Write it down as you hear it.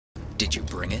Did you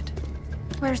bring it?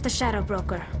 Where's the Shadow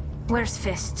Broker? Where's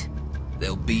Fist?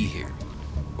 They'll be here.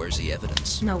 Where's the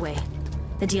evidence? No way.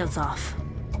 The deal's off.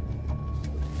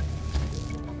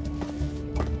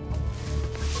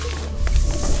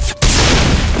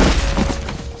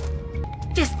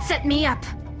 Fist set me up.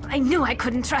 I knew I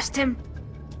couldn't trust him.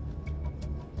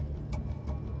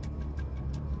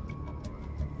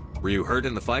 Were you hurt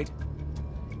in the fight?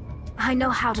 I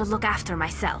know how to look after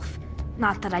myself.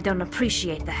 Not that I don't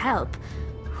appreciate the help.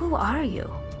 Who are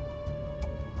you?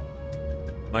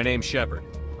 My name's Shepard.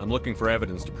 I'm looking for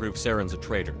evidence to prove Saren's a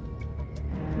traitor.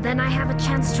 Then I have a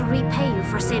chance to repay you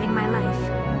for saving my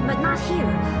life. But not here.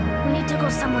 We need to go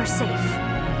somewhere safe.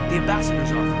 The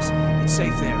ambassador's office. It's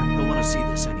safe there. He'll want to see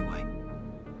this anyway.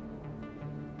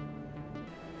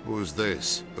 Who's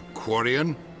this? A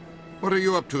Quarian? What are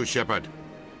you up to, Shepard?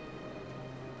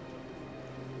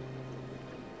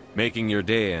 Making your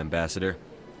day, Ambassador.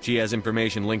 She has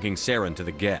information linking Saren to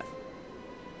the Geth.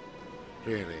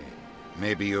 Really?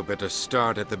 Maybe you better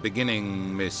start at the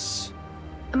beginning, Miss...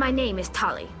 My name is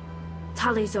Tali.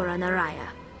 Tali Zorah and Rayya.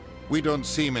 We don't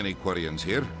see many Quarians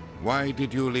here. Why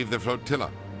did you leave the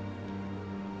flotilla?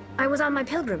 I was on my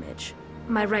pilgrimage.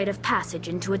 My rite of passage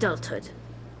into adulthood.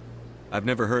 I've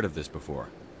never heard of this before.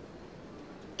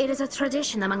 It is a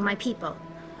tradition among my people.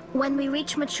 When we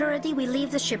reach maturity, we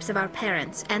leave the ships of our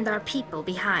parents and our people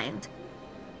behind.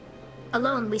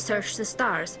 Alone, we search the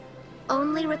stars,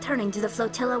 only returning to the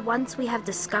flotilla once we have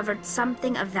discovered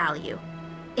something of value.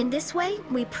 In this way,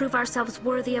 we prove ourselves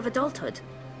worthy of adulthood.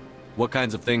 What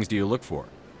kinds of things do you look for?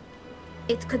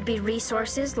 It could be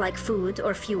resources like food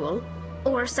or fuel,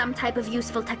 or some type of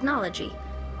useful technology,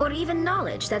 or even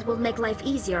knowledge that will make life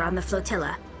easier on the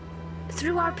flotilla.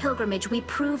 Through our pilgrimage, we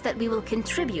prove that we will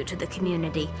contribute to the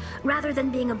community, rather than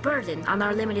being a burden on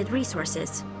our limited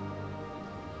resources.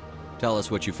 Tell us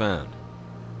what you found.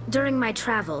 During my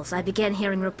travels, I began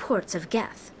hearing reports of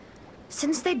Geth.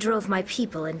 Since they drove my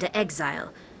people into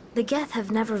exile, the Geth have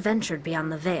never ventured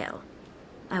beyond the Veil.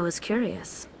 I was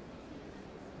curious.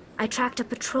 I tracked a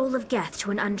patrol of Geth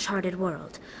to an uncharted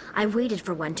world. I waited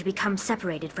for one to become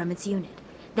separated from its unit.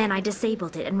 Then I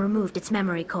disabled it and removed its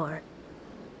memory core.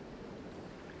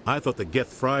 I thought the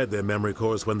Geth fried their memory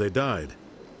cores when they died.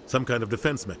 Some kind of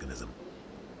defense mechanism.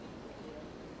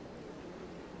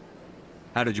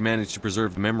 How did you manage to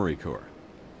preserve the memory core?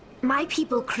 My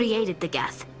people created the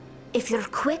Geth. If you're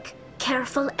quick,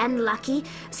 careful, and lucky,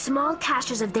 small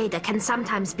caches of data can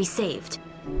sometimes be saved.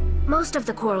 Most of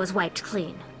the core was wiped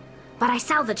clean, but I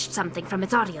salvaged something from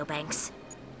its audio banks.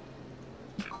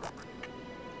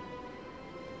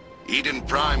 Eden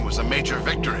Prime was a major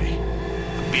victory.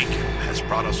 The beacon has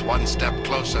brought us one step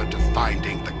closer to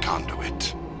finding the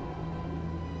conduit.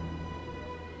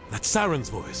 That's Saren's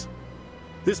voice.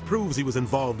 This proves he was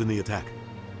involved in the attack.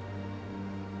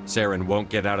 Saren won't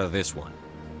get out of this one.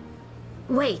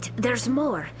 Wait, there's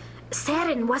more.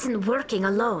 Saren wasn't working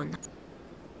alone.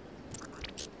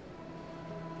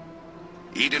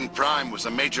 Eden Prime was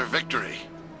a major victory.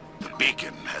 The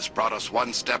beacon has brought us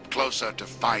one step closer to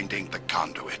finding the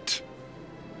conduit.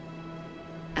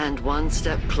 And one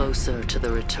step closer to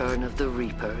the return of the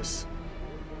Reapers.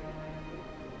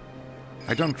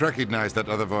 I don't recognize that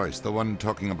other voice, the one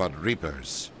talking about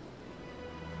Reapers.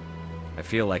 I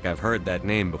feel like I've heard that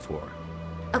name before.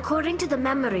 According to the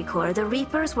memory core, the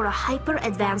Reapers were a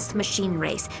hyper-advanced machine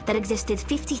race that existed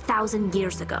 50,000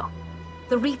 years ago.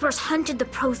 The Reapers hunted the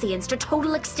Protheans to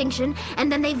total extinction,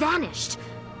 and then they vanished.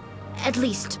 At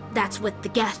least, that's what the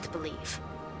Geth believe.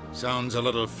 Sounds a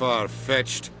little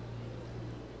far-fetched.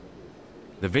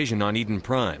 The vision on Eden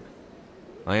Prime.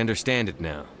 I understand it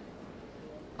now.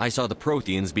 I saw the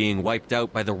Protheans being wiped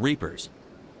out by the Reapers.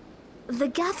 The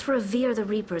Geth revere the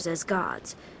Reapers as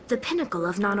gods, the pinnacle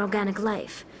of non-organic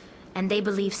life, and they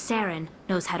believe Saren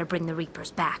knows how to bring the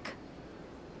Reapers back.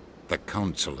 The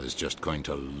Council is just going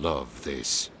to love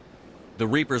this. The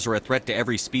Reapers are a threat to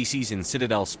every species in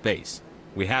Citadel space.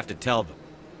 We have to tell them.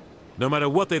 No matter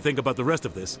what they think about the rest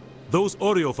of this, those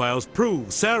audio files prove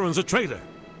Saren's a traitor.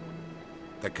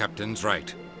 The Captain's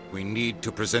right. We need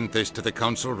to present this to the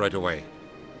Council right away.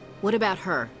 What about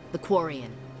her, the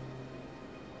Quarian?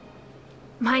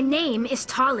 My name is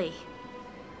Tali.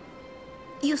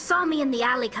 You saw me in the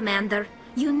alley, Commander.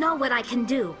 You know what I can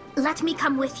do. Let me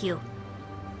come with you.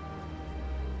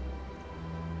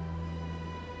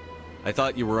 I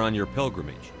thought you were on your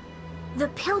pilgrimage. The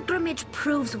pilgrimage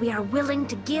proves we are willing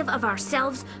to give of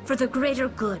ourselves for the greater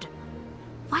good.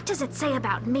 What does it say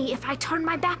about me if I turn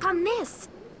my back on this?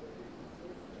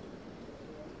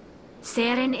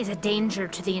 Saren is a danger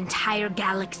to the entire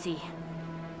galaxy.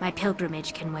 My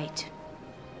pilgrimage can wait.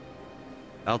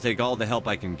 I'll take all the help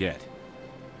I can get.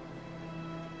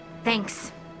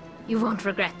 Thanks. You won't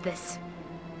regret this.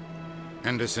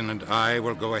 Anderson and I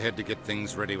will go ahead to get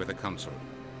things ready with the Council.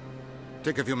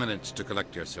 Take a few minutes to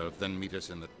collect yourself, then meet us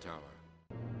in the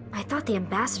tower. I thought the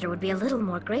Ambassador would be a little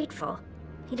more grateful.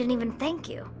 He didn't even thank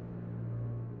you.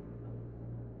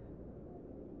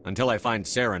 Until I find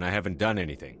Saren, I haven't done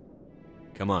anything.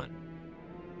 Come on.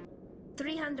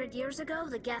 300 years ago,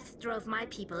 the Geth drove my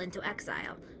people into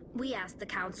exile. We asked the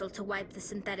Council to wipe the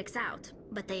synthetics out,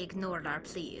 but they ignored our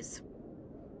pleas.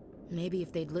 Maybe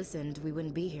if they'd listened, we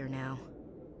wouldn't be here now.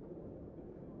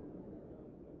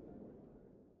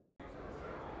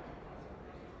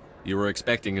 You were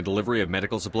expecting a delivery of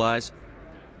medical supplies?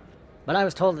 But I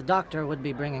was told the doctor would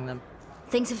be bringing them.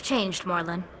 Things have changed,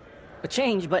 Morlun. A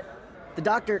change, but the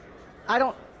doctor... I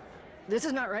don't... This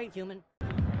is not right, human.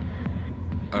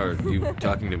 Are you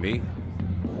talking to me?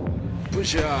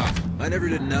 Push off. I never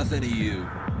did nothing to you.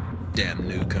 Damn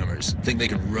newcomers. Think they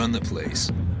can run the place.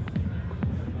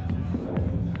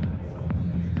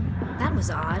 That was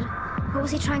odd. What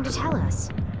was he trying to tell us?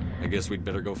 I guess we'd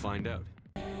better go find out.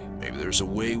 Maybe there's a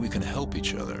way we can help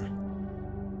each other.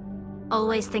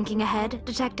 Always thinking ahead,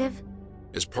 Detective?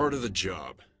 It's part of the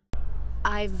job.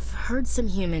 I've heard some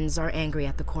humans are angry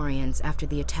at the Quarians after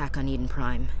the attack on Eden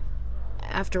Prime.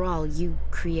 After all, you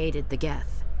created the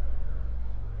Geth.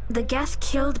 The Geth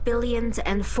killed billions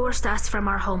and forced us from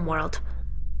our homeworld.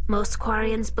 Most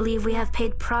Quarians believe we have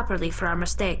paid properly for our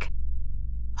mistake.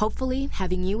 Hopefully,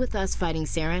 having you with us fighting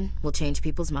Saren will change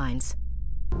people's minds.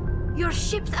 Your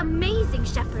ship's amazing,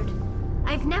 Shepard.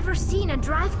 I've never seen a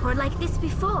drive core like this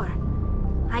before.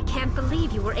 I can't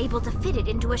believe you were able to fit it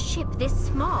into a ship this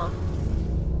small.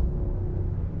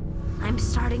 I'm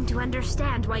starting to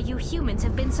understand why you humans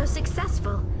have been so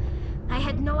successful. I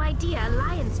had no idea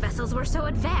Alliance vessels were so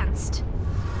advanced.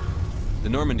 The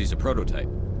Normandy's a prototype.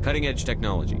 Cutting-edge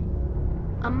technology.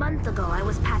 A month ago, I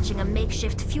was patching a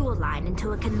makeshift fuel line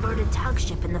into a converted tug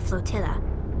ship in the flotilla.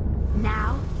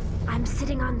 Now, I'm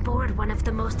sitting on board one of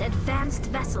the most advanced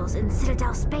vessels in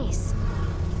Citadel space.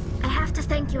 I have to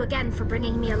thank you again for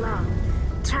bringing me along.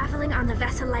 Traveling on a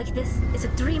vessel like this is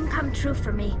a dream come true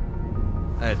for me.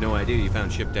 I had no idea you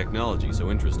found ship technology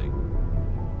so interesting.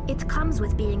 It comes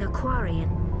with being a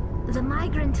Quarian. The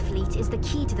migrant fleet is the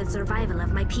key to the survival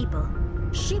of my people.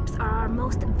 Ships are our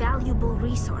most valuable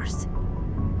resource.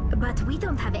 But we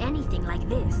don't have anything like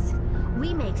this.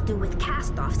 We make do with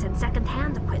cast-offs and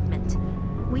second-hand equipment.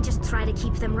 We just try to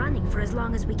keep them running for as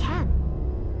long as we can.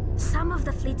 Some of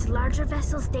the fleet's larger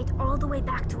vessels date all the way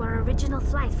back to our original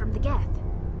flight from the Geth.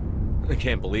 I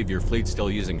can't believe your fleet's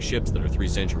still using ships that are 3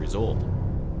 centuries old.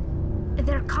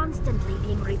 They're constantly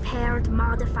being repaired,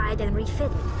 modified, and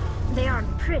refitted. They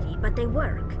aren't pretty, but they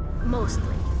work.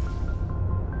 Mostly.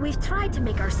 We've tried to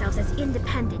make ourselves as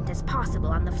independent as possible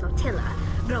on the flotilla.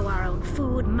 Grow our own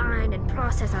food, mine, and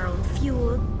process our own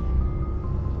fuel.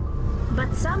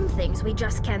 But some things we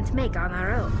just can't make on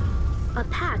our own. A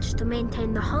patch to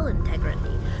maintain the hull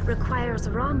integrity requires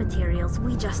raw materials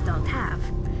we just don't have.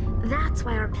 That's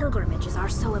why our pilgrimages are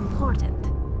so important.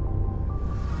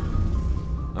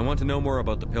 I want to know more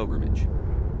about the pilgrimage.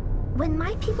 When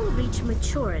my people reach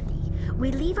maturity,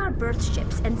 we leave our birth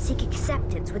ships and seek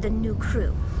acceptance with a new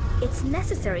crew. It's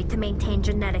necessary to maintain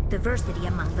genetic diversity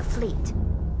among the fleet.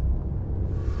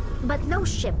 But no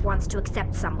ship wants to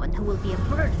accept someone who will be a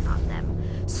burden on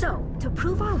them. So, to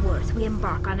prove our worth, we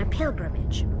embark on a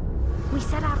pilgrimage. We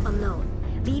set out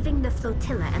alone, leaving the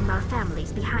flotilla and our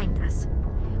families behind us.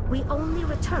 We only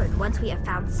return once we have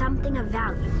found something of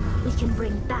value we can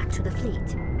bring back to the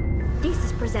fleet. This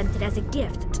is presented as a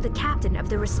gift to the captain of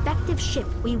the respective ship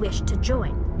we wish to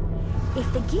join.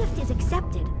 If the gift is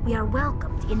accepted, we are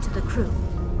welcomed into the crew.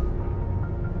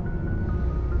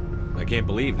 I can't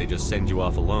believe they just send you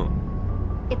off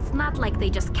alone. It's not like they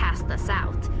just cast us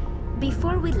out.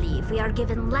 Before we leave, we are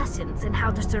given lessons in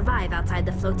how to survive outside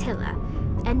the flotilla,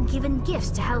 and given gifts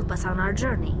to help us on our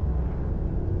journey.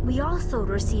 We also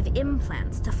receive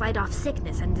implants to fight off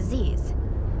sickness and disease.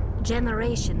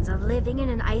 Generations of living in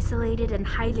an isolated and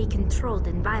highly controlled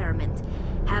environment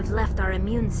have left our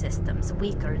immune systems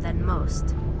weaker than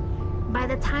most. By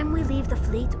the time we leave the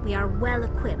fleet, we are well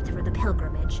equipped for the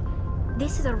pilgrimage.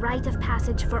 This is a rite of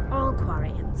passage for all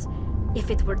Quarians. If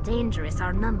it were dangerous,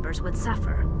 our numbers would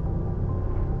suffer.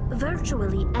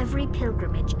 Virtually every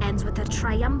pilgrimage ends with a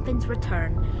triumphant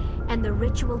return and the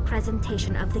ritual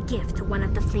presentation of the gift to one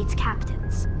of the fleet's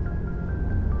captains.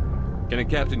 Can a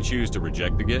captain choose to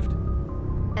reject the gift?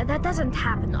 That doesn't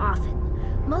happen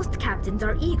often. Most captains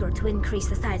are eager to increase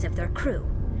the size of their crew.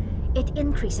 It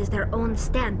increases their own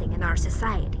standing in our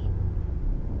society.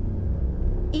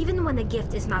 Even when a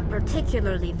gift is not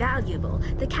particularly valuable,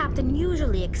 the captain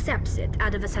usually accepts it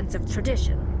out of a sense of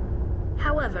tradition.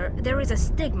 However, there is a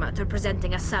stigma to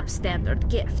presenting a substandard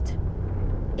gift.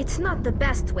 It's not the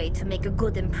best way to make a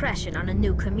good impression on a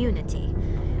new community.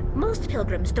 Most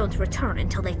pilgrims don't return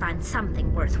until they find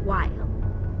something worthwhile.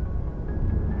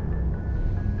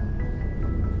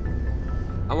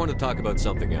 I want to talk about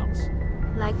something else.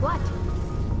 Like what?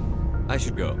 I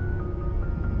should go.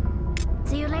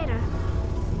 See you later.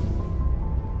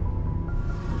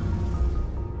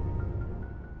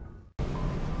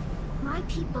 My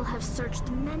people have searched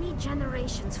many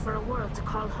generations for a world to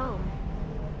call home.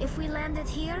 If we landed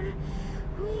here,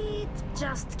 we'd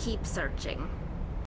just keep searching.